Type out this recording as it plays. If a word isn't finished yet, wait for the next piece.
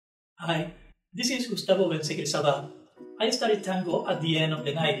Hi, this is Gustavo Benzecry Sabá. I studied tango at the end of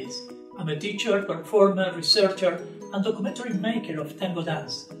the 90s. I'm a teacher, performer, researcher, and documentary maker of tango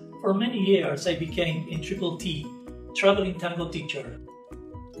dance. For many years, I became a triple T, traveling tango teacher.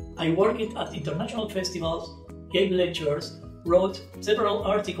 I worked at international festivals, gave lectures, wrote several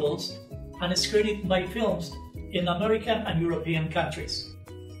articles, and screened my films in American and European countries.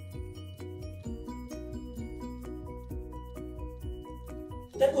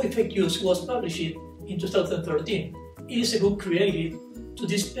 Tango FAQs was published in 2013. It is a book created to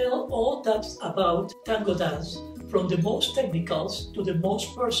dispel all doubts about tango dance, from the most technical to the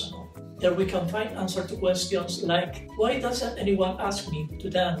most personal. There we can find answers to questions like, why doesn't anyone ask me to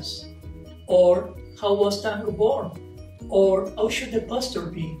dance? Or, how was tango born? Or, how should the pastor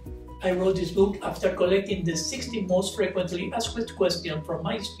be? I wrote this book after collecting the 60 most frequently asked questions from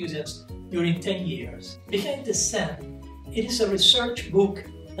my students during 10 years. Behind the Scene, it is a research book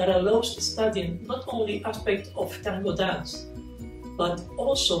that allows studying not only aspects of tango dance, but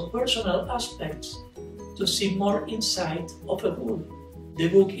also personal aspects to see more inside of a book. The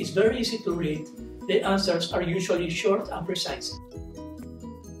book is very easy to read. The answers are usually short and precise.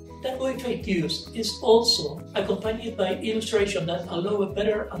 Tango FAQs is also accompanied by illustrations that allow a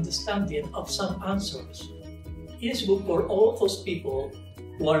better understanding of some answers. It is a book for all those people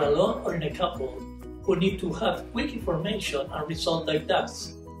who are alone or in a couple who need to have quick information and resolve their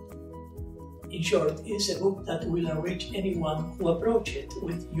doubts. In short, it is a book that will enrich anyone who approaches it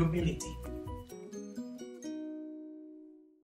with humility.